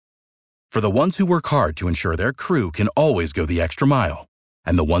For the ones who work hard to ensure their crew can always go the extra mile,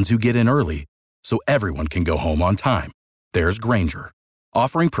 and the ones who get in early so everyone can go home on time, there's Grainger,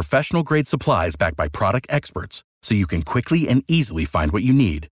 offering professional-grade supplies backed by product experts so you can quickly and easily find what you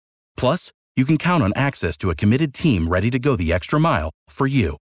need. Plus, you can count on access to a committed team ready to go the extra mile for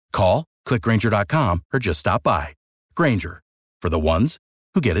you. Call, click Grainger.com, or just stop by. Grainger, for the ones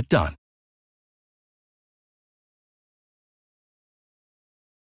who get it done.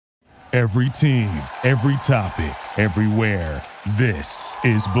 Every team, every topic, everywhere. This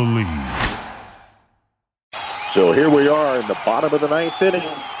is Believe. So here we are in the bottom of the ninth inning.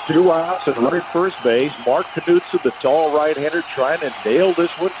 2 outs and runner at first base. Mark Knudson, the tall right-hander, trying to nail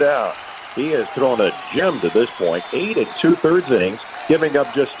this one down. He has thrown a gem to this point. 8 2/3 innings, giving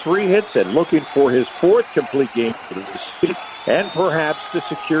up just 3 hits and looking for his 4th complete game for the season and perhaps to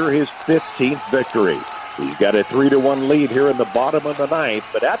secure his 15th victory. He's got a 3-1 lead here in the bottom of the ninth,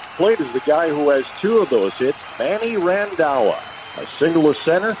 but at the plate is the guy who has 2 of those hits, Manny Randhawa. A single to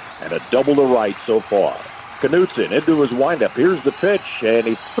center and a double to right so far. Knudson into his windup. Here's the pitch, and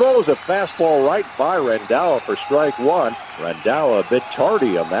he throws a fastball right by Randhawa for strike 1. Randhawa a bit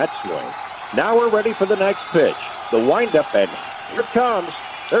tardy on that swing. Now we're ready for the next pitch. The windup, and here it comes.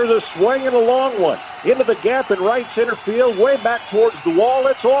 There's a swing and a long one. Into the gap in right center field, way back towards the wall.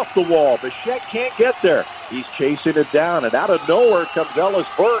 It's off the wall. Bichette can't get there. He's chasing it down, and out of nowhere comes Ellis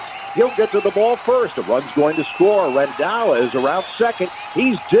Burke. He'll get to the ball first. The run's going to score. Randhawa is around second.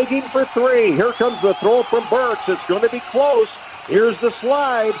 He's digging for 3. Here comes the throw from Burks. It's going to be close. Here's the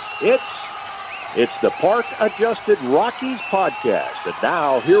slide. It's the Park Adjusted Rockies podcast. And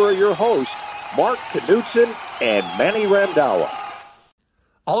now, here are your hosts, Mark Knudson and Manny Randhawa.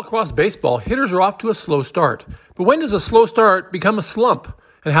 All across baseball, hitters are off to a slow start. But when does a slow start become a slump?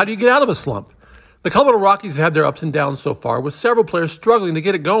 And how do you get out of a slump? The Colorado Rockies have had their ups and downs so far, with several players struggling to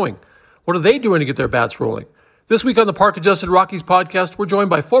get it going. What are they doing to get their bats rolling? This week on the Park Adjusted Rockies podcast, we're joined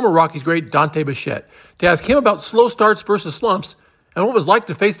by former Rockies great Dante Bichette to ask him about slow starts versus slumps and what it was like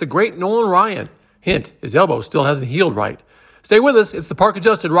to face the great Nolan Ryan. Hint, his elbow still hasn't healed right. Stay with us. It's the Park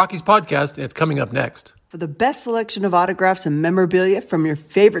Adjusted Rockies podcast, and it's coming up next. For the best selection of autographs and memorabilia from your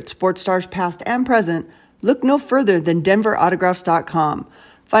favorite sports stars past and present, look no further than DenverAutographs.com.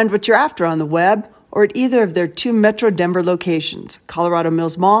 Find what you're after on the web or at either of their 2 Metro Denver locations, Colorado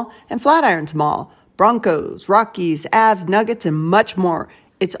Mills Mall and Flatirons Mall. Broncos, Rockies, Avs, Nuggets, and much more.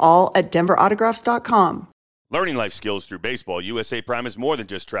 It's all at DenverAutographs.com. Learning life skills through baseball, USA Prime is more than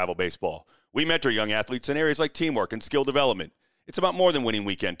just travel baseball. We mentor young athletes in areas like teamwork and skill development. It's about more than winning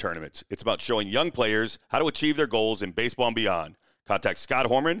weekend tournaments. It's about showing young players how to achieve their goals in baseball and beyond. Contact Scott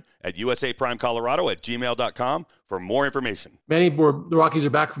Horman at usaprimecolorado@gmail.com for more information. The Rockies are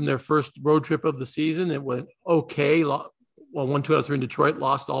back from their first road trip of the season. It went okay. Well, 1, 2 out of 3 in Detroit,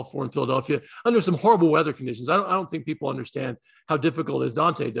 lost all 4 in Philadelphia under some horrible weather conditions. I don't think people understand how difficult, as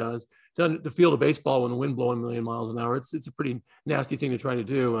Dante does, to field a baseball when the wind blowing a million miles an hour. It's a pretty nasty thing to try to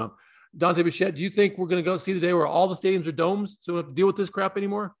do. Dante Bichette, do you think we're going to go see the day where all the stadiums are domes so we don't have to deal with this crap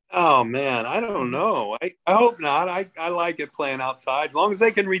anymore? Oh, man, I don't know. I hope not. I like it playing outside. As long as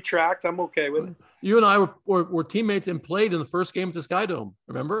they can retract, I'm okay with it. You and I were teammates and played in the first game at the Sky Dome.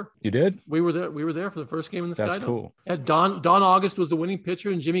 Remember? You did? We were there. We were there for the first game in the Sky Dome. That's cool. And Don August was the winning pitcher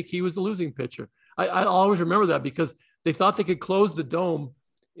and Jimmy Key was the losing pitcher. I always remember that because they thought they could close the dome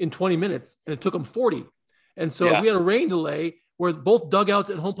in 20 minutes, and it took them 40. And so we had a rain delay where both dugouts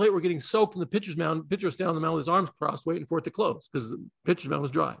and home plate were getting soaked, and the pitcher was standing on the mound with his arms crossed, waiting for it to close because the pitcher's mound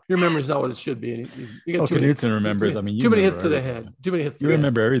was dry. Your memory's not what it should be. You got Knudson remembers. Too many hits to the head. Too many hits. You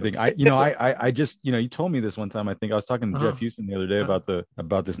remember everything. I just, you told me this one time. I think I was talking to Jeff Houston the other day about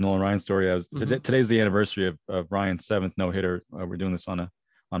this Nolan Ryan story. Today's the anniversary of Ryan's 7th no hitter. We're doing this on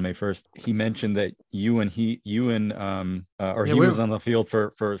May 1st. He mentioned that he was on the field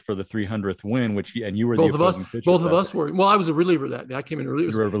for the 300th win, you were both of us. Both of us were. Well, I was a reliever that day. I came in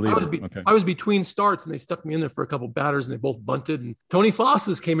reliever. I was between starts, and they stuck me in there for a couple batters, and they both bunted. And Tony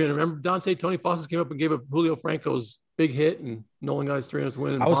Fosses came in. Remember Dante? Tony Fosses came up and gave up Julio Franco's big hit, and Nolan got his 300th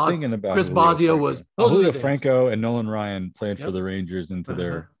win. I was thinking about Chris Bosio was Julio Franco and Nolan Ryan played for the Rangers into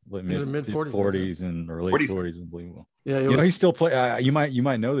their mid 40s or late 40s. Unbelievable. Yeah, he's still play. You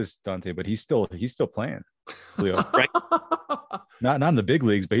might know this, Dante, but he's still playing. Julio. Right? Not in the big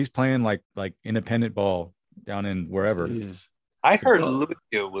leagues, but he's playing like independent ball down in wherever. Jesus. I heard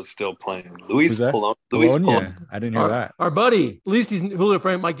Lucio was still playing. Luis Polonia. I didn't hear that. Our buddy. At least he's Julio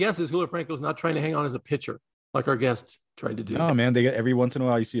Franco. My guess is Julio Franco's not trying to hang on as a pitcher. like our guest tried to do. No, man, they get every once in a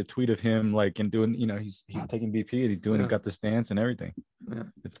while you see a tweet of him like and doing, he's taking BP and he's doing got the stance and everything. Yeah.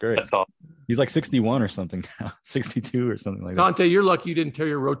 It's great. That's all. He's like 61 or something now, 62 or something like that. Dante, you're lucky you didn't tear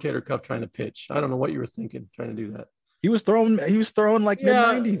your rotator cuff trying to pitch. I don't know what you were thinking trying to do that. He was throwing like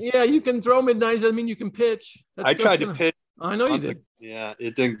mid-90s. Yeah, you can throw mid-90s. Doesn't mean you can pitch. I tried to pitch. I know you did. Yeah,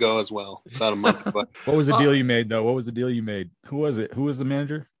 it didn't go as well. About a month ago. What was the deal you made, though? What was the deal you made? Who was it? Who was the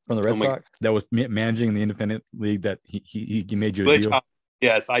manager from the Red Sox that was managing the independent league that he made you a deal?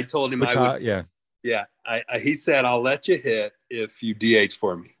 Yes, I told him I would. Yeah. Yeah, he said, I'll let you hit if you DH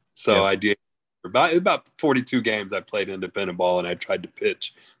for me. So I DH. About 42 games I played independent ball, and I tried to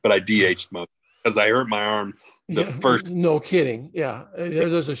pitch, but I DH'd most because I hurt my arm first. No kidding. Yeah,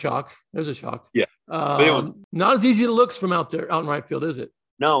 there's a shock. Yeah, but it was not as easy as it looks from out in right field, is it?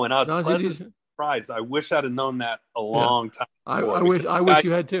 No, and I was surprised. I wish I'd have known that a long time before. I wish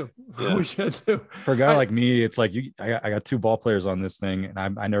you had too. Yeah. I wish you had too. For a guy like me, it's like I got 2 ball players on this thing,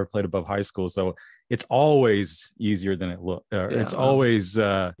 and I never played above high school, so it's always easier than it looked. It's always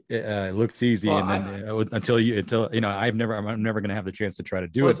it looks easy, and then until I'm never going to have the chance to try to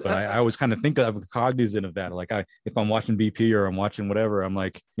do it. But I always kind of think of cognizant of that. Like if I'm watching BP or I'm watching whatever, I'm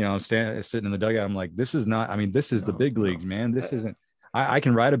like, I'm sitting in the dugout. I'm like, this is not. I mean, this is the big leagues, man. This isn't. I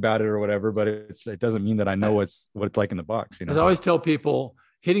can write about it or whatever, but it doesn't mean that I know what it's like in the box. As I always tell people,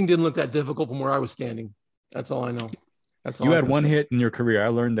 hitting didn't look that difficult from where I was standing. That's all I know. You had one hit in your career. I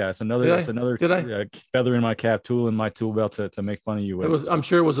learned that. It's another feather in my cap, tool in my tool belt to make fun of you with. I'm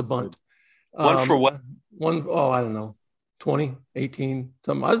sure it was a bunt. One for what? I don't know. 20, 18,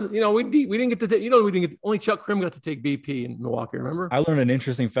 something. We didn't get to take, we didn't get, only Chuck Krim got to take BP in Milwaukee, remember? I learned an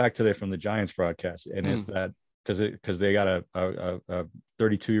interesting fact today from the Giants broadcast, and it's that because they got a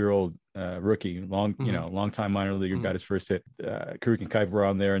 32-year-old rookie, long time minor leaguer, got his first hit. Karuk and Kuiper were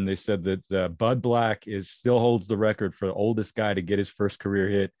on there, and they said that Bud Black still holds the record for the oldest guy to get his first career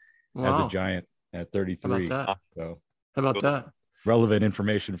hit as a Giant at 33. How about that? Relevant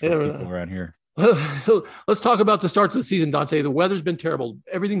information for people around here. Let's talk about the starts of the season, Dante. The weather's been terrible.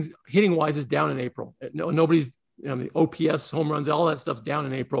 Everything's hitting wise is down in April. Nobody's the OPS, home runs, all that stuff's down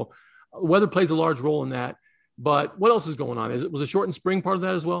in April. Weather plays a large role in that. But what else is going on? Was a shortened spring part of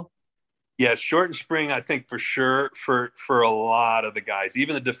that as well? Yeah, shortened spring, I think for sure for a lot of the guys,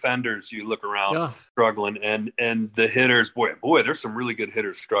 even the defenders, you look around struggling, and the hitters, boy, there's some really good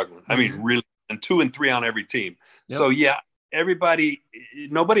hitters struggling. I mean, really, and 2 and 3 on every team. Yep. So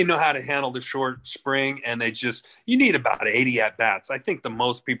nobody know how to handle the short spring, and you need about 80 at bats. I think the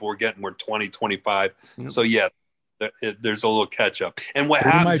most people were getting were 20, 25. Yep. So there's a little catch up, and what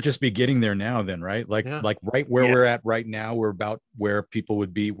happens, we might just be getting there now then, right? Like right where we're at right now, we're about where people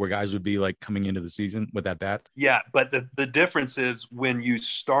would be, where guys would be like coming into the season with that bat. Yeah, but the difference is when you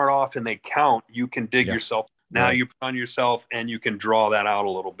start off and they count, you can dig yourself. Now you put on yourself and you can draw that out a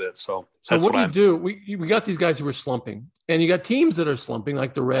little bit. So what do you do? We got these guys who are slumping, and you got teams that are slumping,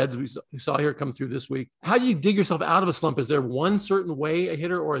 like the Reds we saw here come through this week. How do you dig yourself out of a slump? Is there one certain way a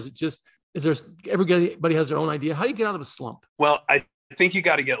hitter, or is it just everybody has their own idea? How do you get out of a slump? Well, I think you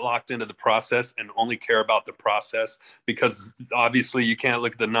got to get locked into the process and only care about the process, because obviously you can't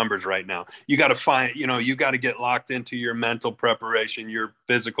look at the numbers right now. You got to find, you got to get locked into your mental preparation, your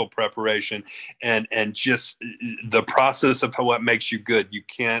physical preparation, and just the process of what makes you good. You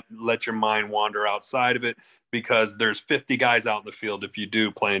can't let your mind wander outside of it, because there's 50 guys out in the field if you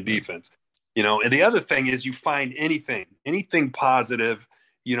do playing defense. And the other thing is you find anything positive.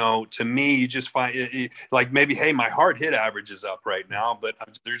 To me, you just find it, like maybe, hey, my hard hit average is up right now, but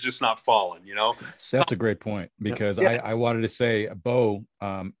they're just not falling, That's a great point, because I wanted to say, Bo,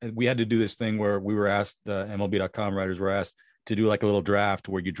 we had to do this thing where we were asked, MLB.com writers were asked to do like a little draft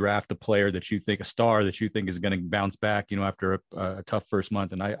where you draft a player that you think, a star that you think is going to bounce back, after a tough first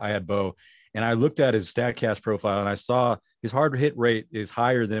month. And I had Bo, and I looked at his StatCast profile, and I saw his hard hit rate is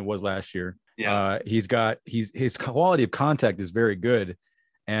higher than it was last year. Yeah. His quality of contact is very good.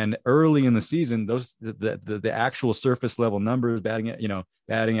 And early in the season, the actual surface level numbers, batting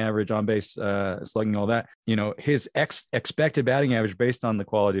average, on base, slugging, all that, his expected batting average based on the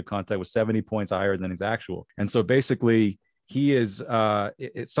quality of contact was 70 points higher than his actual. And so basically he is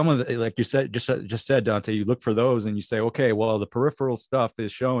some of the, like you said, just said, Dante, you look for those and you say, okay, well, the peripheral stuff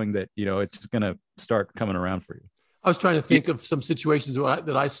is showing that, it's going to start coming around for you. I was trying to think of some situations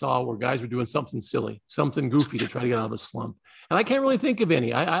that I saw where guys were doing something silly, something goofy to try to get out of a slump. And I can't really think of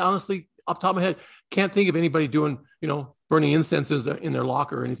any. I honestly, off the top of my head, can't think of anybody doing, burning incenses in their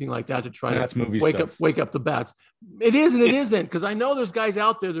locker or anything like that to try to wake up the bats. It is and it isn't, because I know there's guys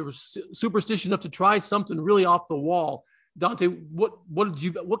out there that were superstitious enough to try something really off the wall Dante, what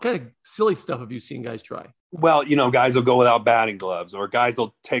kind of silly stuff have you seen guys try? Well, guys will go without batting gloves, or guys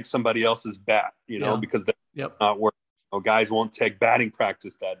will take somebody else's bat, because they're not working. Guys won't take batting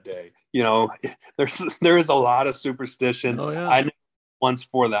practice that day. There is a lot of superstition. Oh, yeah. I never once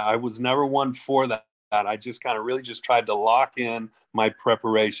for that. I was never one for that. I just kind of really just tried to lock in my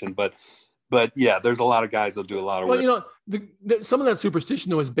preparation. But yeah, there's a lot of guys that do a lot of work. Well, some of that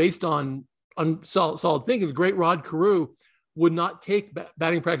superstition though is based on solid thinking. The great Rod Carew would not take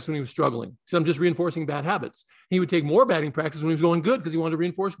batting practice when he was struggling. He said, I'm just reinforcing bad habits. He would take more batting practice when he was going good because he wanted to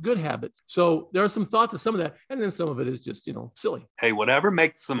reinforce good habits. So there are some thought to some of that. And then some of it is just, silly. Hey, whatever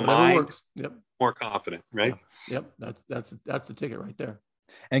makes the mind works. Yep. more confident, right? Yep. That's the ticket right there.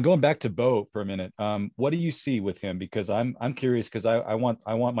 And going back to Bo for a minute, what do you see with him? Because I'm curious because I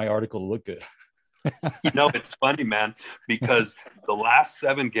want my article to look good. It's funny, man, because the last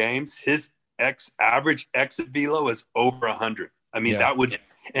 7 games, his average exit velo is over 100. I mean, that would,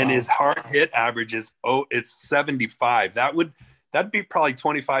 and his hard hit average is it's 75. That'd be probably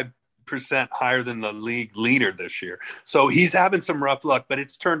 25% higher than the league leader this year. So he's having some rough luck, but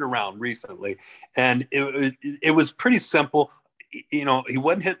it's turned around recently, and it was pretty simple. He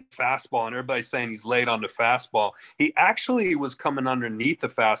wasn't hitting fastball, and everybody's saying he's late on the fastball. He actually was coming underneath the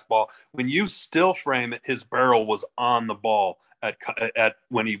fastball. When you still frame it, his barrel was on the ball at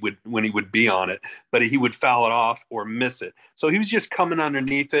when he would be on it, but he would foul it off or miss it. So he was just coming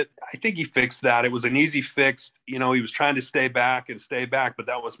underneath it. I think he fixed that. It was an easy fix. He was trying to stay back, but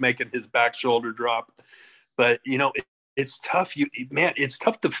that was making his back shoulder drop. But it's tough. It's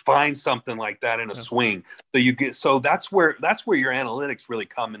tough to find something like that in a swing. So that's where your analytics really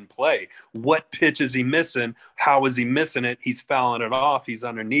come in play. What pitch is he missing? How is he missing it? He's fouling it off. He's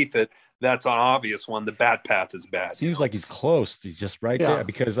underneath it. That's an obvious one. The bat path is bad. Seems like he's close. He's just right there.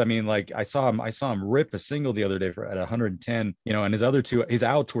 Because I saw him rip a single the other day at 110. And his other two, his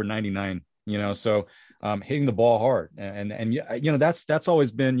outs were 99. So hitting the ball hard, and that's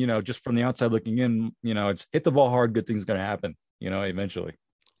always been just from the outside looking in. It's hit the ball hard, good things going to happen. Eventually.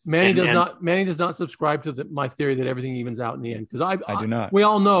 Manny does not subscribe to my theory that everything evens out in the end, because I do not. We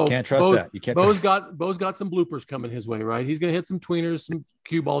all know you can't trust that. You can't. Bo's got some bloopers coming his way, right? He's going to hit some tweeners, some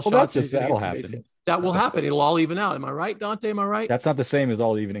cue ball shots. That'll happen. That will happen. It'll all even out. Am I right, Dante? Am I right? That's not the same as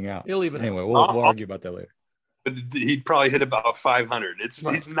all evening out. It'll even anyway. We'll argue about that later. But he'd probably hit about 500. He's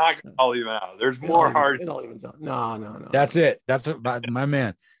not going to all even out. There's more hard. It all evens out. No. That's it. That's my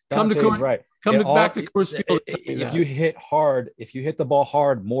man. Come to Coors, right. Back to Coors Field. If you hit hard, if you hit the ball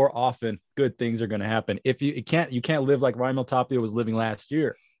hard more often, good things are going to happen. If you can't live like Ryan Tapia was living last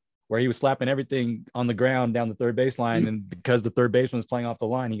year, where he was slapping everything on the ground down the third baseline, and because the third baseman was playing off the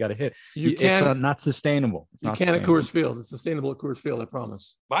line, he got a hit. It's not sustainable. You can't at Coors Field. It's sustainable at Coors Field, I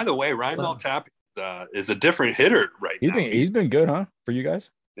promise. By the way, Ryan Tapia is a different hitter now. He's been good, huh, for you guys?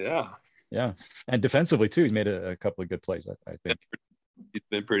 Yeah, and defensively too. He's made a couple of good plays, I think. He's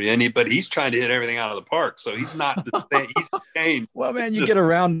been pretty, but he's trying to hit everything out of the park, so he's not the same. He's changed. Well, man, you get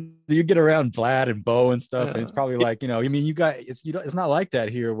around Vlad and Bo and stuff, and it's probably like you got it's not like that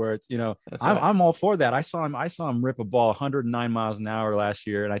here where it's I'm all for that. I saw him rip a ball 109 miles an hour last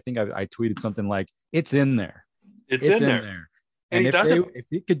year, and I think I tweeted something like it's in there. It's in there. And if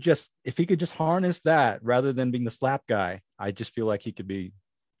he could just harness that rather than being the slap guy, I just feel like he could be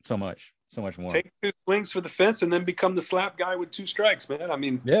so much more. Take 2 swings for the fence and then become the slap guy with 2 strikes, man. I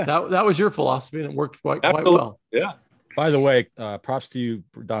mean, that was your philosophy, and it worked quite well. Yeah. By the way, props to you,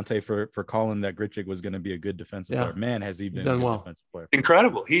 Dante, for calling that Grichuk was going to be a good defensive player. Man, has he been a good defensive player?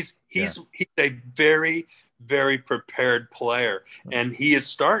 Incredible. He's a very, very prepared player, and he is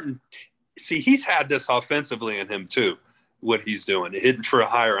starting. See, he's had this offensively in him too. What he's doing, hitting for a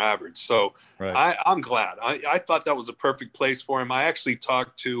higher average. So I'm glad. I thought that was a perfect place for him. I actually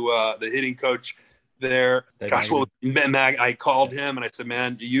talked to the hitting coach there. I called him and I said,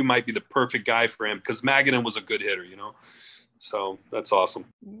 man, you might be the perfect guy for him, because Magadan was a good hitter, So that's awesome.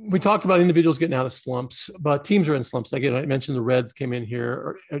 We talked about individuals getting out of slumps, but teams are in slumps. Again, I mentioned the Reds came in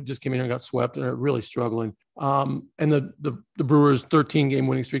here and got swept and are really struggling. And the Brewers 13-game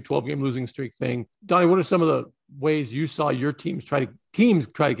winning streak, 12-game losing streak thing. Donnie, what are some of the ways you saw your teams try to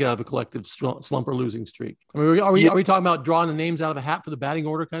get out of a collective slump or losing streak? I mean, are we talking about drawing the names out of a hat for the batting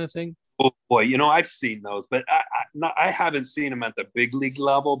order kind of thing? Oh boy, I've seen those, but I haven't seen them at the big league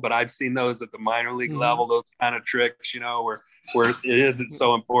level, but I've seen those at the minor league level, those kind of tricks, where it isn't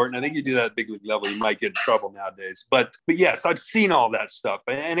so important. I think you do that at big league level, you might get in trouble nowadays. But yes, I've seen all that stuff.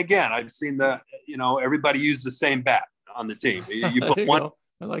 And again, I've seen everybody use the same bat on the team. You put one.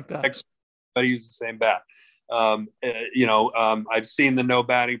 I like that. Everybody use the same bat. I've seen the no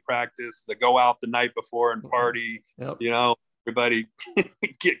batting practice, the go out the night before and party, everybody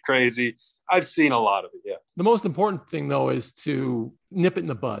get crazy. I've seen a lot of it. Yeah. The most important thing though is to nip it in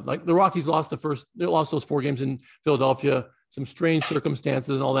the bud. Like the Rockies lost those 4 games in Philadelphia, some strange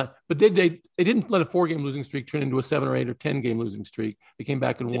circumstances and all that, but they didn't let a 4-game losing streak turn into a 7 or 8 or 10-game losing streak. They came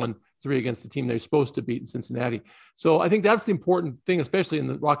back and won 3 against the team they're supposed to beat in Cincinnati. So I think that's the important thing, especially in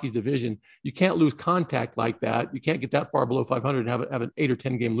the Rockies division. You can't lose contact like that. You can't get that far below 500 and have an 8 or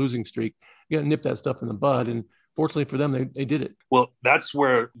 10-game losing streak. You got to nip that stuff in the bud. And fortunately for them, they did it. Well, that's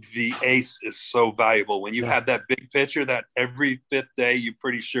where the ace is so valuable. When you have that big pitcher that every 5th day, you're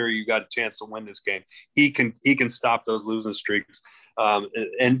pretty sure you got a chance to win this game. He can stop those losing streaks.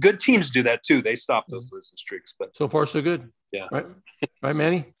 And good teams do that too. They stop those losing streaks. But so far, so good. Yeah. Right,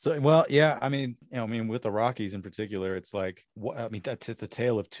 Manny? So, well, yeah. I mean, with the Rockies in particular, it's like, that's just a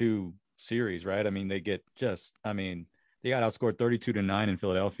tale of 2 series, right? I mean, they got outscored 32-9 in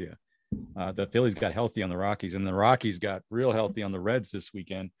Philadelphia. The Phillies got healthy on the Rockies, and the Rockies got real healthy on the Reds this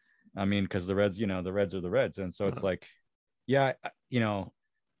weekend. I mean, because the Reds, the Reds are the Reds, and so it's like, you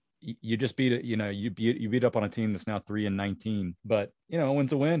just beat it. You beat up on a team that's now 3-19, but a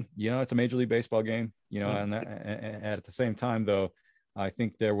win's a win. It's a Major League Baseball game. And at the same time, though, I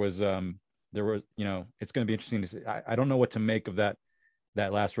think there was, it's going to be interesting to see. I don't know what to make of that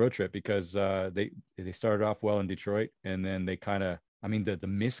last road trip, because they started off well in Detroit, and then they kind of. I mean, the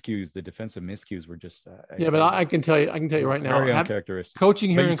miscues, the defensive miscues were just. But I can tell you right now. Very uncharacteristic.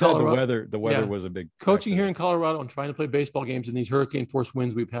 Coaching here in Colorado. The weather was a big. Coaching here in Colorado and trying to play baseball games in these hurricane-force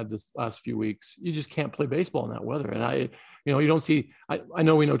winds we've had this last few weeks, you just can't play baseball in that weather. And you don't see. I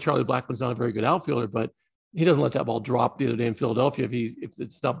know we know Charlie Blackmon's not a very good outfielder, but he doesn't let that ball drop the other day in Philadelphia if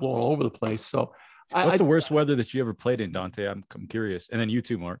it's not blowing all over the place. So, what's the worst weather that you ever played in, Dante? I'm curious. And then you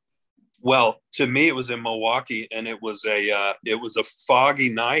too, Mark. Well, to me, it was in Milwaukee, and it was a foggy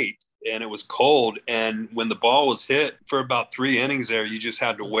night, and it was cold. And when the ball was hit for about 3 innings there, you just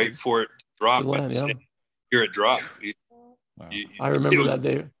had to wait for it to drop. Hear it drop. Wow. I remember that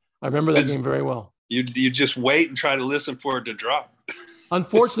day. I remember that game very well. You just wait and try to listen for it to drop.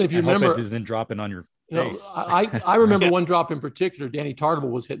 Unfortunately, if you remember, it isn't dropping on your face. I remember one drop in particular. Danny Tartable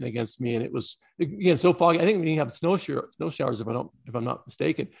was hitting against me, and it was so foggy. I think we didn't have snow showers if I'm not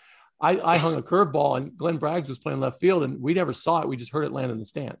mistaken. I hung a curveball, and Glenn Braggs was playing left field, and we never saw it. We just heard it land in the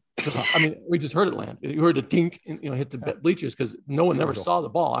stand. I mean, we just heard it land. You heard a tink and hit the bleachers, because no one ever saw the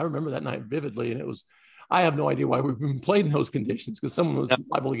ball. I remember that night vividly, and I have no idea why we've been played in those conditions, because someone was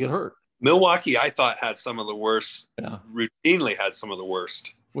liable to get hurt. Milwaukee, I thought, had some of the worst. Routinely had some of the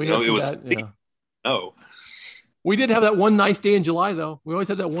worst. We did have that one nice day in July, though. We always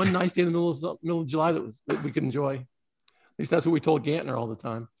had that one nice day in the middle of July that we could enjoy. At least that's what we told Gantner all the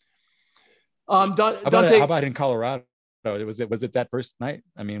time. Dante, how about in Colorado? Was it that first night?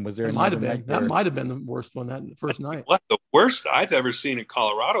 I mean, was there? It might have been. That might have been the worst one. That first night. What the worst I've ever seen in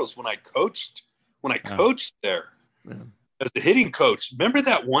Colorado is when I coached there as a hitting coach. Remember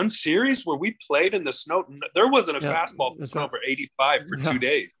that one series where we played in the snow? There wasn't a fastball over 85 for 2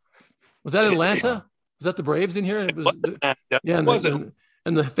 days. Was that Atlanta? Was that the Braves in here? It was.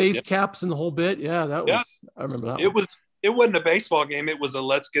 And the face caps and the whole bit. Yeah, that was. I remember that. It wasn't a baseball game. It was a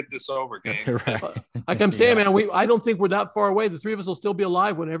let's get this over game. Right. Like I'm saying, man, I don't think we're that far away. The 3 of us will still be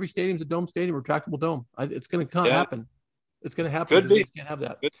alive when every stadium's a dome stadium, retractable dome. It's going to happen. It's going to happen. Could be. We just can't have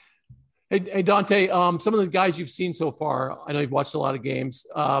that. Hey, Dante, some of the guys you've seen so far, I know you've watched a lot of games.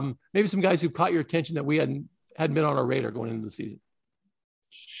 Maybe some guys who've caught your attention that we hadn't been on our radar going into the season.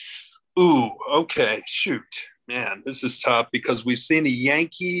 Ooh, okay. Shoot. Man, this is tough because we've seen the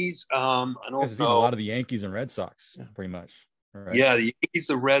Yankees. I don't know. A lot of the Yankees and Red Sox, pretty much. Right. Yeah, the Yankees,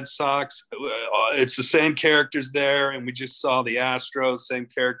 the Red Sox. It's the same characters there, and we just saw the Astros, same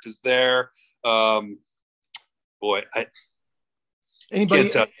characters there. Anybody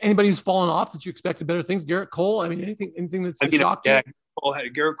who's fallen off that you expected better things? Garrett Cole. I mean, anything that's shocked you?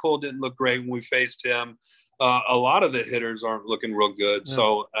 Garrett Cole didn't look great when we faced him. A lot of the hitters aren't looking real good,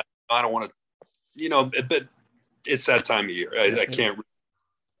 so I don't want to, but. It's that time of year. I can't.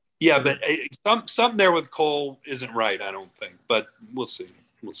 Yeah, but something there with Cole isn't right, I don't think. But we'll see.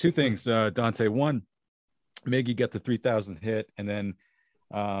 2 things, Dante. One, Miggy got the 3,000th hit, and then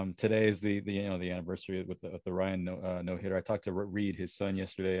today is the anniversary with the Ryan no hitter. I talked to Reed, his son,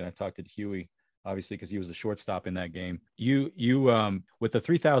 yesterday, and I talked to Huey, obviously, because he was a shortstop in that game. You with the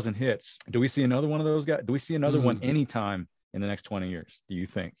 3,000 hits, do we see another one of those guys? Do we see another one anytime in the next 20 years? Do you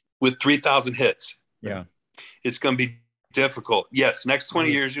think? With 3,000 hits? Yeah. It's going to be difficult. Yes, next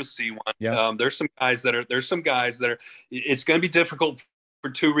 20 years you'll see one. Yeah. There's some guys that are. It's going to be difficult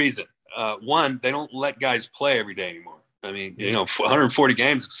for 2 reasons. one, they don't let guys play every day anymore. I mean, 140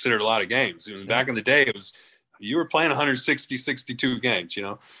 games is considered a lot of games. Back in the day, it was you were playing 160, 62 games,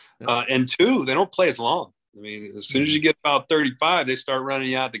 and two, they don't play as long. I mean, as soon as you get about 35, they start running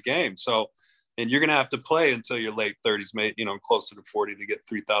you out the game. So, and you're going to have to play until your late 30s, closer to 40 to get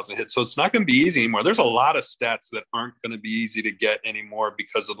 3,000 hits. So it's not going to be easy anymore. There's a lot of stats that aren't going to be easy to get anymore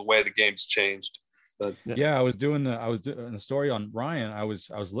because of the way the game's changed. But, yeah, I was doing the story on Ryan. I was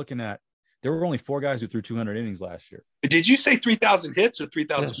looking at, there were only 4 guys who threw 200 innings last year. Did you say 3,000 hits or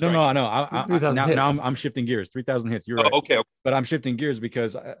 3,000 strikes? No. Now I'm shifting gears. 3,000 hits. You're right. Okay. But I'm shifting gears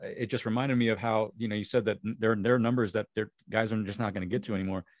because it just reminded me of how, you said that there are numbers that their guys are just not going to get to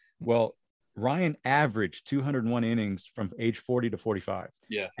anymore. Well, Ryan averaged 201 innings from age 40 to 45.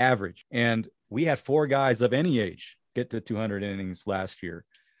 Yeah. Average. And we had 4 guys of any age get to 200 innings last year.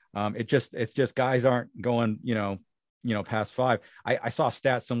 It's just guys aren't going, past 5. I saw a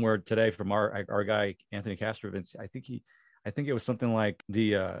stat somewhere today from our guy Anthony Kastrovitz. I think it was something like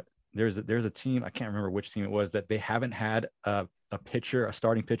there's a team, I can't remember which team it was, that they haven't had a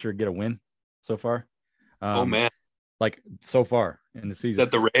starting pitcher get a win so far. Oh man, like so far in the season. Is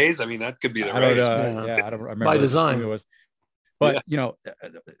that the Rays? I mean, that could be the Rays. I don't remember by design. It was. But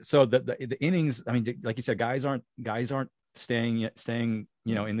so the innings. I mean, like you said, guys aren't staying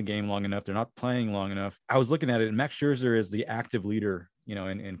in the game long enough. They're not playing long enough. I was looking at it, and Max Scherzer is the active leader,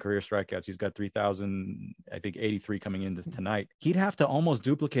 in career strikeouts. He's got 3,083 coming in tonight. He'd have to almost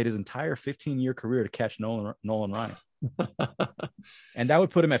duplicate his entire 15-year career to catch Nolan Ryan. And that would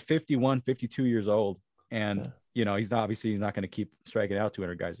put him at 51, 52 years old. And, he's not going to keep striking out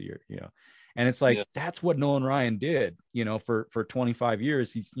 200 guys a year, And it's like, that's what Nolan Ryan did, for 25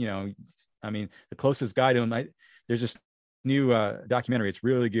 years. He's, the closest guy to him, there's this new documentary. It's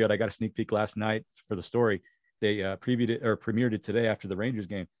really good. I got a sneak peek last night for the story. They premiered it today after the Rangers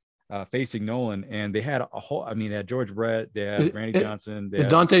game, facing Nolan. And they had they had George Brett, they had Randy Johnson. Is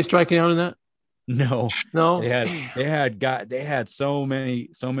Dante striking out in that? No. They had so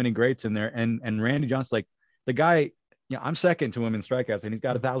many greats in there. And Randy Johnson, like the guy, I'm second to him in strikeouts, and he's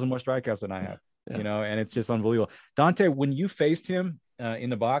got 1,000 more strikeouts than I have, and it's just unbelievable. Dante, when you faced him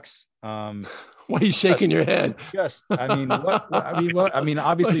in the box, why are you shaking your head? Obviously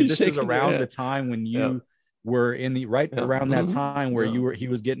this is around the time when you were in the around that time where he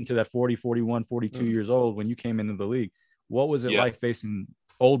was getting to that 40, 41, 42 years old when you came into the league. What was it like facing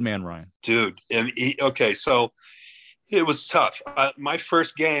old man Ryan? Dude, so it was tough. My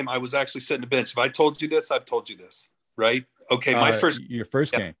first game, I was actually sitting the bench. If I told you this, I've told you this, right? Okay, your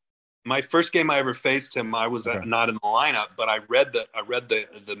first game. My first game I ever faced him, I was not in the lineup, but I read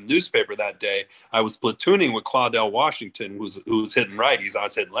the newspaper that day. I was platooning with Claudell Washington, who was hitting righties. I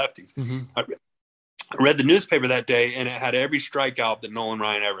was hitting lefties. Mm-hmm. I read the newspaper that day, and it had every strikeout that Nolan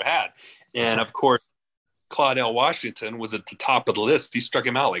Ryan ever had. And, of course, Claudell Washington was at the top of the list. He struck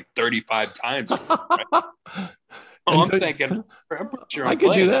him out like 35 times. Right? I'm thinking, I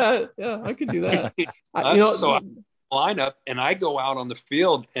could do that. Yeah, I could do that. So I lineup, and I go out on the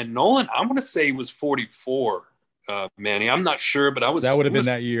field, and Nolan, I'm going to say he was 44, Manny. I'm not sure, but that would have been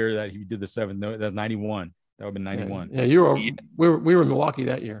that year that he did the 7th. No, that's 91. That would have been 91. Yeah, we were in Milwaukee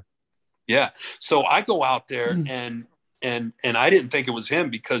that year. Yeah. So I go out there and I didn't think it was him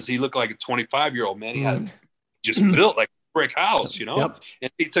because he looked like a 25-year-old man. He had just built like a brick house, Yep.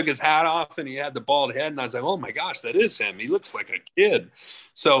 And he took his hat off and he had the bald head. And I was like, oh my gosh, that is him. He looks like a kid.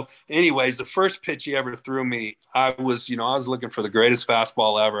 So anyways, the first pitch he ever threw me, I was looking for the greatest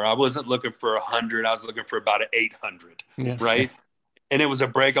fastball ever. I wasn't looking for 100. I was looking for about an 800. Yeah. Right. And it was a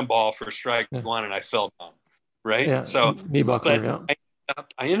breaking ball for strike one, and I fell down. Right. Yeah. So knee buckler,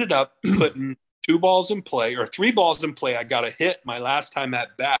 I ended up putting 3 balls in play. I got a hit my last time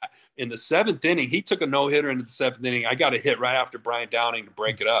at bat in the 7th inning. He took a no-hitter into the 7th inning. I got a hit right after Brian Downing to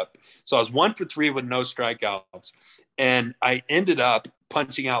break it up. So I was 1 for 3 with no strikeouts. And I ended up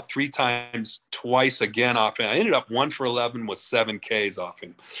punching out 3 times, twice again off him. I ended up 1 for 11 with 7 Ks off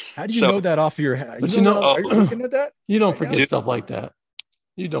him. How do you know that off of your head? Are you looking at that? You don't forget stuff like that.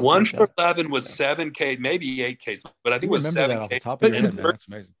 You don't 1 for 11 was 7 Ks, maybe 8 Ks, but I think it was 7 Ks. That's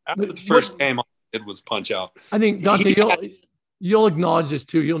amazing. After the first game, all I did was punch out. I think, Dante, you'll acknowledge this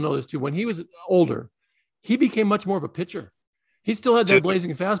too. You'll know this too. When he was older, he became much more of a pitcher. He still had that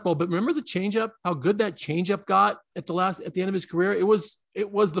blazing fastball, but remember the changeup? How good that changeup got at the end of his career? It was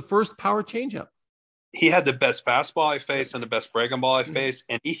the first power changeup. He had the best fastball I faced and the best breaking ball I faced,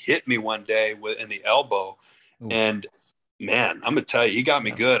 and he hit me one day in the elbow, and Man, I'm gonna tell you, he got me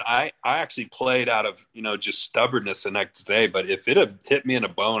good. I actually played out of, just stubbornness the next day, but if it had hit me in a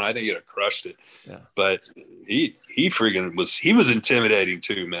bone, I think it'd have crushed it. Yeah. But he freaking was intimidating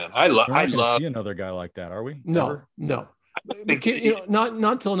too, man. I love see another guy like that, are we? No, Ever? no. Not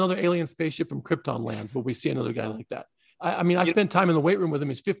until another alien spaceship from Krypton lands will we see another guy like that. I spent time in the weight room with him.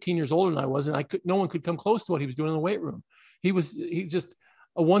 He's 15 years older than I was, and no one could come close to what he was doing in the weight room. He's just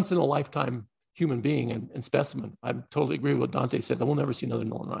a once in a lifetime human being and specimen. I totally agree with what Dante said. I will never see another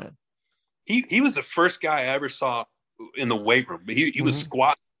Nolan Ryan. He was the first guy I ever saw in the weight room. He was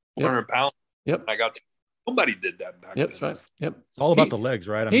squatting 400 pounds. Yep. Nobody did that back then. That's right. Yep. It's all about the legs,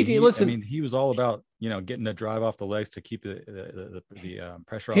 right? He was all about, getting the drive off the legs to keep the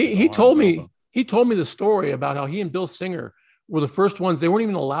pressure off. He told me the story about how he and Bill Singer were the first ones. They weren't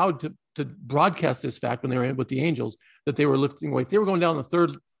even allowed to broadcast this fact when they were in with the Angels, that they were lifting weights. They were going down the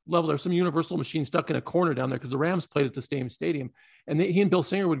third level. There's some universal machine stuck in a corner down there because the Rams played at the same stadium. And he and Bill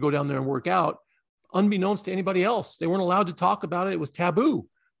Singer would go down there and work out unbeknownst to anybody else. They weren't allowed to talk about it. It was taboo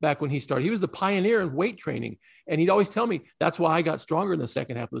back when he started. He was the pioneer in weight training. And he'd always tell me that's why I got stronger in the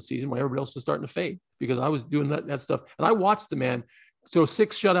second half of the season when everybody else was starting to fade, because I was doing that stuff. And I watched the man throw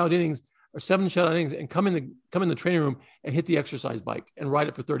 6 shutout innings or 7 shutout innings and come in the training room and hit the exercise bike and ride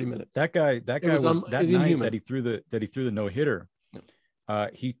it for 30 minutes. That guy was that night that he threw the no-hitter.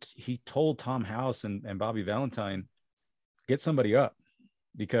 He told Tom House and Bobby Valentine, get somebody up,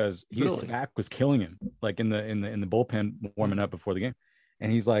 because his back was killing him, like in the bullpen warming up before the game.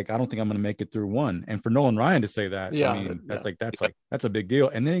 And he's like, I don't think I'm going to make it through one. And for Nolan Ryan to say that, that's a big deal.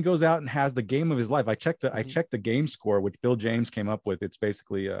 And then he goes out and has the game of his life. I checked the game score, which Bill James came up with. It's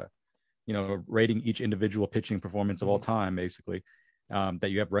basically rating each individual pitching performance of all time, basically.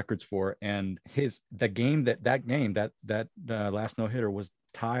 That you have records for, and that last no-hitter was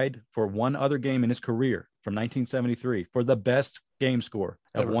tied for one other game in his career from 1973 for the best game score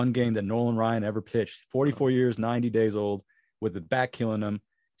of one game that Nolan Ryan ever pitched. 44 years, 90 days old, with the back killing him,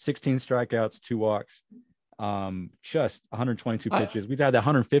 16 strikeouts, 2 walks, just 122 pitches. We've had the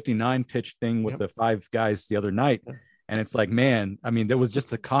 159 pitch thing with the 5 guys the other night. And it's like, man, there was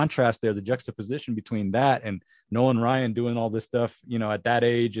just the contrast there, the juxtaposition between that and Nolan Ryan doing all this stuff, at that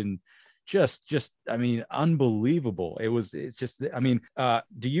age, and just, unbelievable. It's just,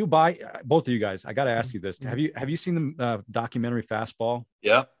 do you buy, both of you guys, I got to ask you this. Have you seen the documentary Fastball?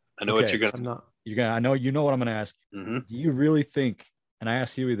 Yeah. I know what you're going to I know, what I'm going to ask. Mm-hmm. Do you really think, and I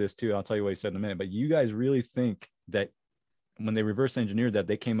asked Huey this too, I'll tell you what he said in a minute, but you guys really think that when they reverse engineered that,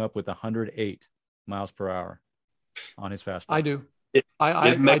 they came up with 108 miles per hour on his fastball? I do.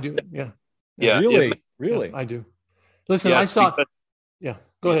 I do. Yeah. Yeah. Really? Yeah, I do. Listen, I saw.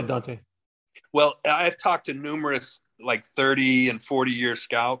 Go ahead, Dante. Well, I've talked to numerous 30 and 40 year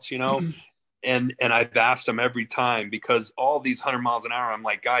scouts, and I've asked them every time, because all these 100 miles an hour, I'm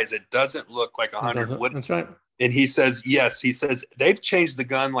like, guys, it doesn't look like 100. That's right. And he says, yes. He says they've changed the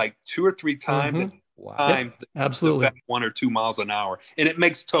gun 2 or 3 times. Mm-hmm. Wow. Absolutely. 1 or 2 miles an hour. And it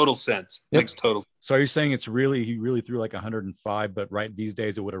makes total sense. Yep. Makes total sense. So are you saying he really threw 105, but right these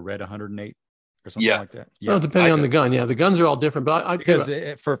days it would have read 108 or something like that? Yeah. Well, depending on the gun. Yeah. The guns are all different, but because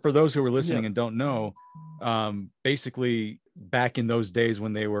for those who are listening and don't know, basically back in those days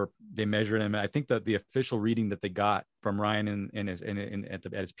when they measured him, I think that the official reading that they got from Ryan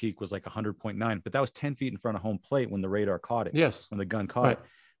at his peak was 100.9, but that was 10 feet in front of home plate when the radar caught it. Yes. When the gun caught it.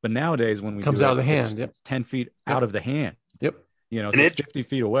 But nowadays, when we comes out of the hand, it's 10 feet out of the hand. Yep. So it's 50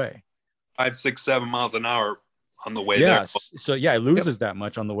 feet away. 5, 6, 7 miles an hour on the way there. Yes. So it loses that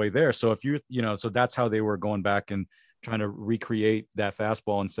much on the way there. So if so that's how they were going back and trying to recreate that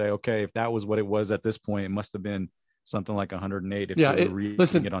fastball and say, okay, if that was what it was at this point, it must have been something like 108. If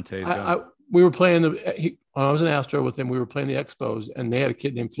listen, it on today's gun. We were playing when I was an Astro with him, we were playing the Expos, and they had a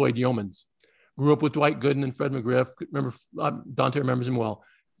kid named Floyd Yeomans. Grew up with Dwight Gooden and Fred McGriff. Remember, Dante remembers him well.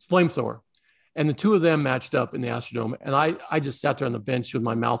 Flamethrower, and the two of them matched up in the Astrodome, and I just sat there on the bench with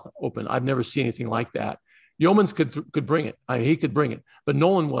my mouth open. I've never seen anything like that. Yeomans could bring it. He could bring it, but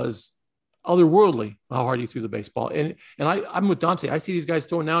Nolan was otherworldly how hard he threw the baseball. And I'm with Dante. I see these guys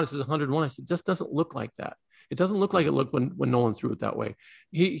throwing now, and it says 101. I said, it just doesn't look like that. It doesn't look like it looked when Nolan threw it that way.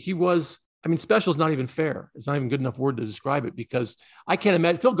 He was. Special is not even fair. It's not even a good enough word to describe it, because I can't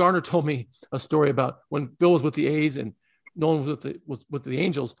imagine. Phil Garner told me a story about when Phil was with the A's and Nolan was with the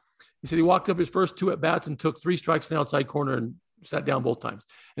Angels. He said he walked up his first 2 at bats and took 3 strikes in the outside corner and sat down both times.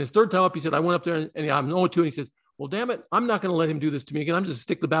 And his third time up, he said, I went up there and I'm 0-2. And he says, well, damn it, I'm not going to let him do this to me again. I'm just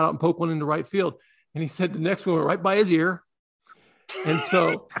stick the bat out and poke one into right field. And he said the next one went right by his ear.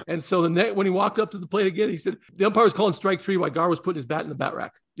 And so when he walked up to the plate again, he said the umpire was calling strike 3 while Gar was putting his bat in the bat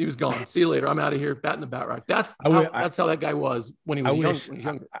rack. He was gone. See you later. I'm out of here. Bat in the bat rack. That's how that guy was when he was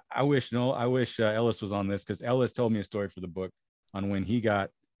younger. I wish Ellis was on this, because Ellis told me a story for the book on when he got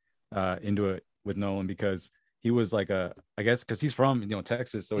into it with Nolan, because he was like I guess because he's from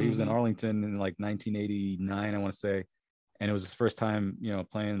Texas, so he was in Arlington in like 1989, I want to say, and it was his first time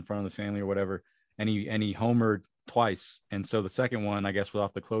playing in front of the family or whatever, and he homered twice, and so the second one I guess was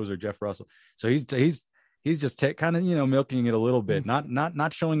off the closer Jeff Russell. So he's just kind of milking it a little bit,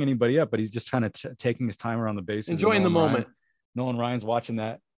 not showing anybody up, but he's just trying to taking his time around the bases, enjoying the moment. Nolan Ryan's watching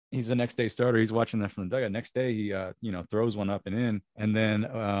that. He's the next day starter. He's watching that from the dugout. Next day, he throws one up and in. And then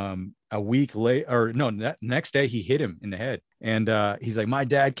a week later, or no, next day he hit him in the head. And he's like,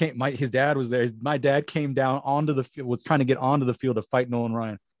 his dad was there. My dad came down onto the field, was trying to get onto the field to fight Nolan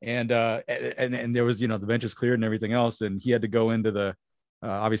Ryan. And there was, the bench was cleared and everything else, and he had to go into the.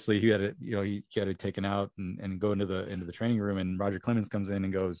 Obviously, he had it taken out and go into the training room. And Roger Clemens comes in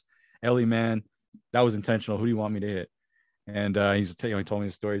and goes, "Ellie, man, that was intentional. Who do you want me to hit?" And he told me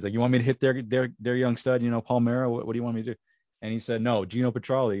the story. He's like, "You want me to hit their young stud, Palmera? What do you want me to do?" And he said, "No, Gino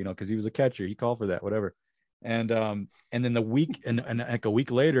Petralli, because he was a catcher. He called for that, whatever." And then the week and like a week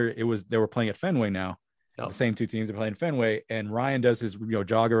later, they were playing at Fenway now. Oh. The same two teams are playing Fenway, and Ryan does his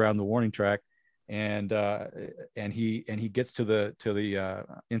jog around the warning track, and he gets to the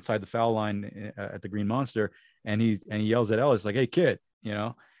inside the foul line at the Green Monster, and he yells at Ellis like, "Hey kid,"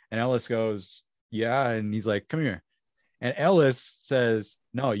 and Ellis goes, "Yeah," and he's like, "Come here." And Ellis says,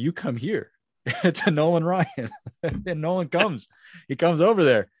 "No, you come here," to Nolan Ryan. And Nolan comes. He comes over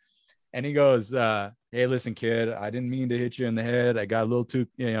there. And he goes, "Hey, listen, kid, I didn't mean to hit you in the head. I got a little too,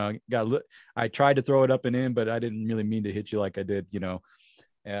 I tried to throw it up and in, but I didn't really mean to hit you like I did,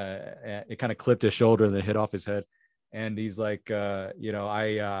 it kind of clipped his shoulder and then hit off his head." And he's like, I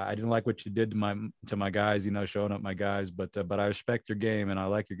didn't like what you did to my guys, showing up my guys, but I respect your game and I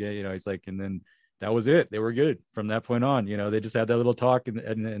like your game." He's like, and then that was it. They were good from that point on. They just had that little talk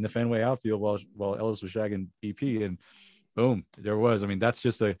in the Fenway outfield while Ellis was shagging BP, and boom, there was. I mean, that's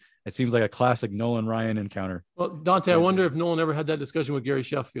just it seems like a classic Nolan Ryan encounter. Well, Dante, I wonder if Nolan ever had that discussion with Gary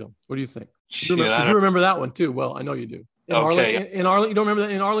Sheffield. What do you think? You remember that one too? Well, I know you do. In Arlington, you don't remember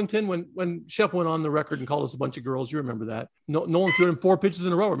that in Arlington when Chef went on the record and called us a bunch of girls? You remember that? Nolan threw him 4 pitches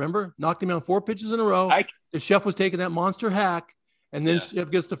in a row. Remember? Knocked him out 4 pitches in a row. The Chef was taking that monster hack. And then Chef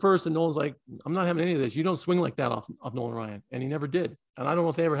gets to first, and Nolan's like, "I'm not having any of this. You don't swing like that off Nolan Ryan." And he never did. And I don't know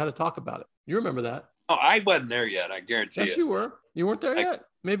if they ever had to talk about it. You remember that? Oh, I wasn't there yet. I guarantee Yes, you were. You weren't there yet.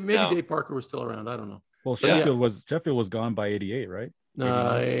 Maybe no. Dave Parker was still around. I don't know. Well, Sheffield was gone by 88, right?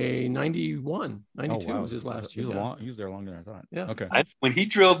 91, 92 was his last year. He was there longer than I thought. Yeah. Okay. When he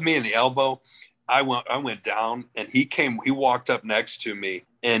drilled me in the elbow, I went down, and he walked up next to me,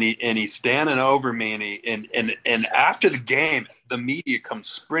 and he's standing over me, and after the game, the media comes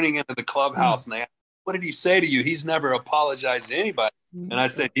sprinting into the clubhouse, and they ask, "What did he say to you? He's never apologized to anybody." And I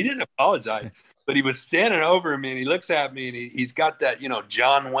said, "He didn't apologize, but he was standing over me, and he looks at me, and he's got that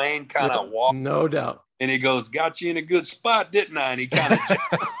John Wayne kind of walk, no doubt." And he goes, "Got you in a good spot, didn't I?" And he kind of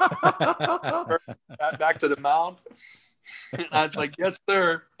got back to the mound. And I was like, "Yes,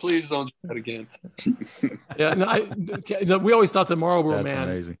 sir. Please don't do that again." We always thought the Marlboro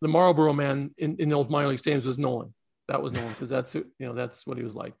man in those minor league stadiums was Nolan. That was Nolan, because that's what he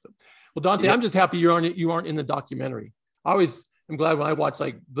was like. Well, Dante, I'm just happy you aren't in the documentary. I always am glad when I watch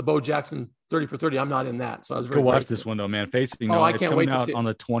like the Bo Jackson 30 for 30. I'm not in that, so I was very. Go watch this one though, man. Facing I it's can't coming wait to out see it. On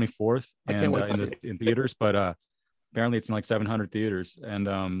the 24th and in theaters, but apparently it's in like 700 theaters and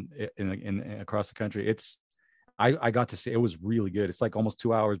in across the country. I got to see it was really good. It's like almost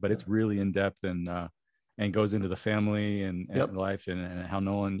 2 hours, but it's really in depth and goes into the family and life and how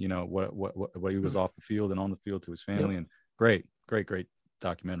Nolan, what he was off the field and on the field to his family and great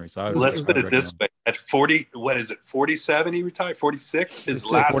documentary. So let's put it this way: at 40, what is it? 47, he retired. 46, his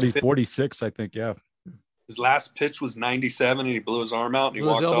last 46, I think. Yeah, his last pitch was 97, and he blew his arm out and he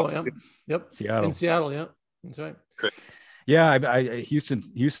walked off. Seattle. In Seattle, yeah, that's right. Great. Yeah,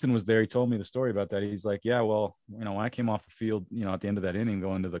 Houston was there. He told me the story about that. He's like, "Yeah, well, when I came off the field, at the end of that inning,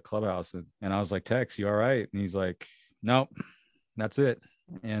 going to the clubhouse, and I was like, Tex, you all right?" And he's like, "Nope, that's it."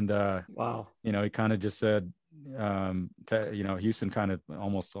 And wow, he kind of just said, Houston kind of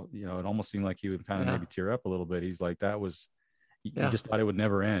almost, it almost seemed like he would kind of maybe tear up a little bit. He's like, that was, he just thought it would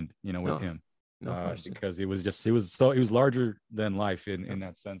never end, with him. Because he was larger than life in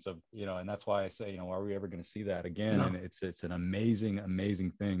that sense of, and that's why I say, are we ever going to see that again? No. And it's an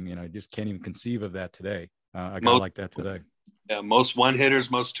amazing thing. I just can't even conceive of that today. A guy like that today. Yeah. Most one hitters,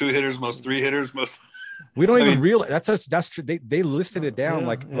 most two hitters, most three hitters, most. We don't even realize that's true. They listed it down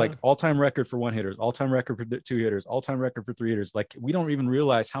like all-time record for one hitters, all-time record for two hitters, all-time record for three hitters. Like we don't even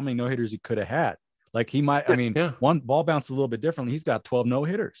realize how many no hitters he could have had. Like he might, one ball bounces a little bit differently. He's got 12 no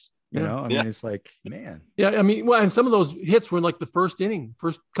hitters. You know, I mean, it's like, man. Yeah, I mean, well, and some of those hits were in like the first inning,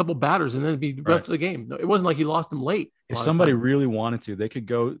 first couple batters, and then it'd be the rest of the game. It wasn't like he lost them late. If somebody really wanted to, they could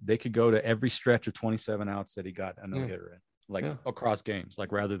go to every stretch of 27 outs that he got a no hitter in, across games,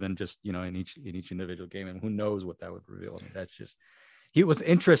 like rather than just, in each individual game. And who knows what that would reveal. I mean, that's just, he was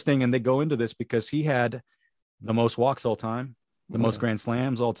interesting. And they go into this because he had the most walks all time, the most grand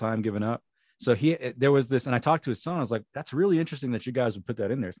slams all time given up. So there was this, and I talked to his son. I was like, that's really interesting that you guys would put that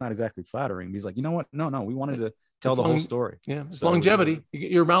in there. It's not exactly flattering. He's like, you know what? No, we wanted to tell the whole story. Yeah. It's longevity.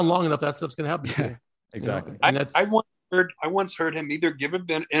 You're around long enough. That stuff's going to happen. Yeah, exactly. I once heard him either give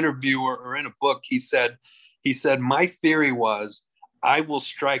an interview or in a book. He said, my theory was I will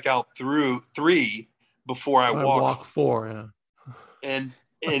strike out through 3 before I walk 4. Yeah.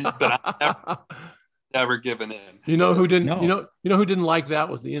 But I never given in. You know who didn't? No. You know who didn't like that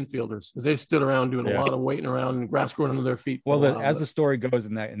was the infielders, because they stood around doing a lot of waiting around and grass growing under their feet. As the story goes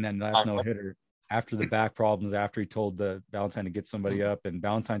in that last no hitter, after the back problems, after he told Valentine to get somebody up, and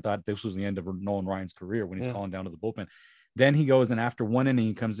Valentine thought this was the end of Nolan Ryan's career when he's calling down to the bullpen. Then he goes, and after one inning,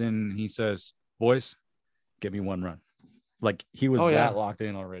 he comes in and he says, "Boys, get me 1 run." Like he was that locked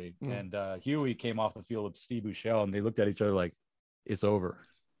in already. And Huey came off the field with Steve Bichette, and they looked at each other like it's over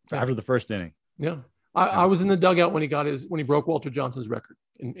after the first inning. Yeah. I was in the dugout when he broke Walter Johnson's record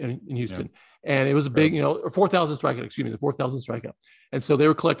in Houston, and it was a big, 4,000 strikeout. Excuse me, the 4,000 strikeout. And so they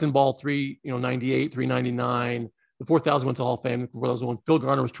were collecting ball 398, 399. The 4,000 went to Hall of Fame. The 4,000 one. Phil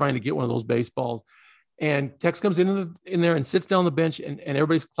Garner was trying to get one of those baseballs, and Tex comes in there and sits down on the bench, and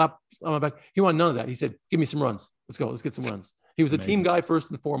everybody's clapped on my back. He wanted none of that. He said, "Give me some runs. Let's go. Let's get some runs." He was a team guy first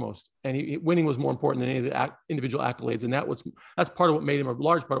and foremost, and winning was more important than any of the individual accolades. And that's part of what made him a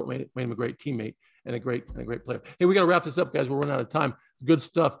large part of what made him a great teammate and a great player. Hey, we got to wrap this up, guys. We're running out of time. Good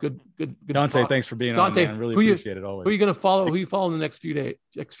stuff. Good. Dante, thanks for being on, man. Really appreciate it always. Who are you going to follow? Who you follow in the next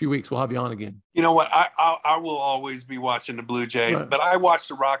few weeks? We'll have you on again. You know what? I will always be watching the Blue Jays, but I watch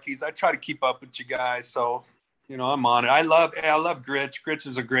the Rockies. I try to keep up with you guys, so. I'm on it. I love Gritch. Gritch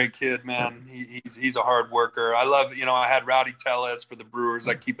is a great kid, man. He's a hard worker. I love, I had Rowdy Tellez for the Brewers.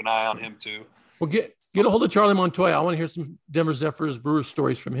 I keep an eye on him too. Well, get a hold of Charlie Montoya. I want to hear some Denver Zephyrs Brewers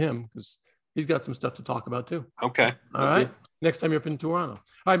stories from him, because he's got some stuff to talk about too. Okay. All right. Next time you're up in Toronto.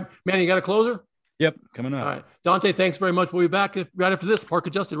 All right, Manny, you got a closer? Yep, coming up. All right. Dante, thanks very much. We'll be back right after this Park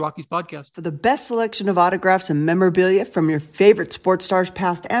Adjusted Rockies podcast. For the best selection of autographs and memorabilia from your favorite sports stars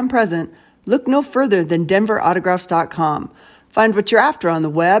past and present, look no further than DenverAutographs.com. Find what you're after on the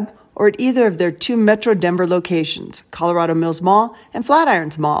web or at either of their 2 Metro Denver locations, Colorado Mills Mall and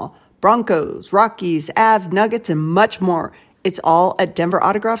Flatirons Mall. Broncos, Rockies, Avs, Nuggets, and much more. It's all at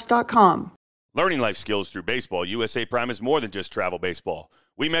DenverAutographs.com. Learning life skills through baseball, USA Prime is more than just travel baseball.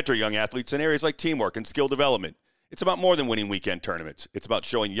 We mentor young athletes in areas like teamwork and skill development. It's about more than winning weekend tournaments. It's about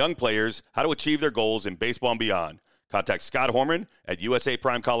showing young players how to achieve their goals in baseball and beyond. Contact Scott Horman at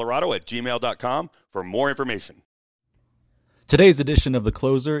usaprimecolorado@gmail.com for more information. Today's edition of The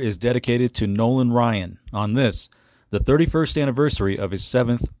Closer is dedicated to Nolan Ryan on this, the 31st anniversary of his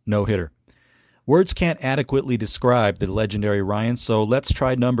 7th no-hitter. Words can't adequately describe the legendary Ryan, so let's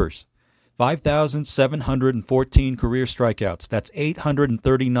try numbers. 5,714 career strikeouts. That's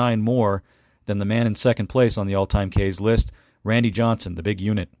 839 more than the man in second place on the all-time Ks list, Randy Johnson, the big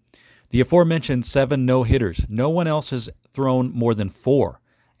unit. The aforementioned 7 no-hitters. No one else has thrown more than 4,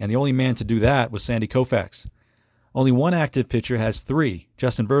 and the only man to do that was Sandy Koufax. Only one active pitcher has 3,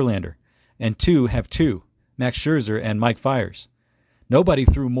 Justin Verlander, and 2 have 2, Max Scherzer and Mike Fiers. Nobody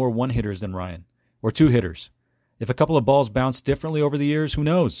threw more one-hitters than Ryan, or 2-hitters. If a couple of balls bounced differently over the years, who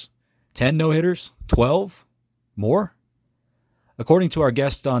knows? 10 no-hitters? 12? More? According to our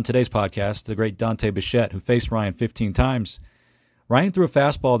guest on today's podcast, the great Dante Bichette, who faced Ryan 15 times, Ryan threw a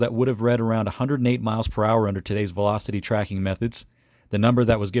fastball that would have read around 108 miles per hour under today's velocity tracking methods, the number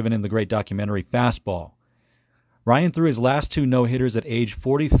that was given in the great documentary Fastball. Ryan threw his last 2 no-hitters at age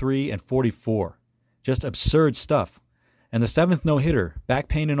 43 and 44. Just absurd stuff. And the 7th no-hitter, back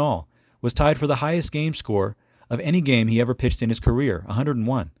pain and all, was tied for the highest game score of any game he ever pitched in his career,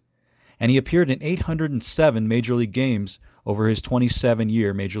 101. And he appeared in 807 Major League games over his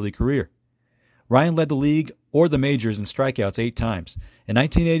 27-year Major League career. Ryan led the league or the majors in strikeouts 8 times. In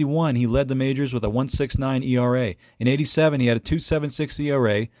 1981, he led the majors with a 1.69 ERA. In 87, he had a 2.76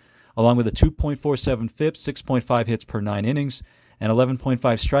 ERA, along with a 2.47 FIP, 6.5 hits per 9 innings, and 11.5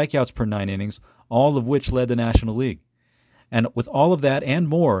 strikeouts per 9 innings, all of which led the National League. And with all of that and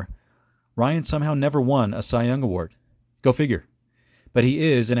more, Ryan somehow never won a Cy Young Award. Go figure. But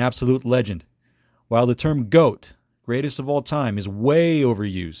he is an absolute legend. While the term GOAT, greatest of all time, is way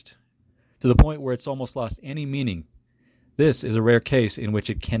overused, to the point where it's almost lost any meaning, this is a rare case in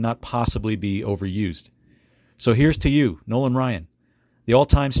which it cannot possibly be overused. So here's to you, Nolan Ryan, the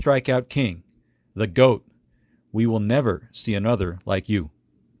all-time strikeout king, the GOAT. We will never see another like you.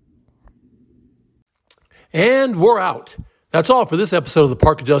 And we're out. That's all for this episode of the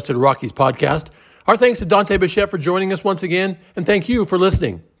Park Adjusted Rockies podcast. Our thanks to Dante Bichette for joining us once again, and thank you for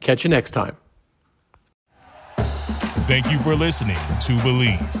listening. Catch you next time. Thank you for listening to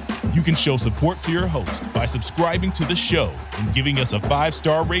Believe. You can show support to your host by subscribing to the show and giving us a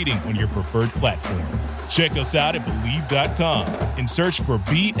 5-star rating on your preferred platform. Check us out at Believe.com and search for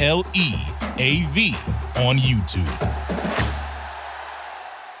BLEAV on YouTube.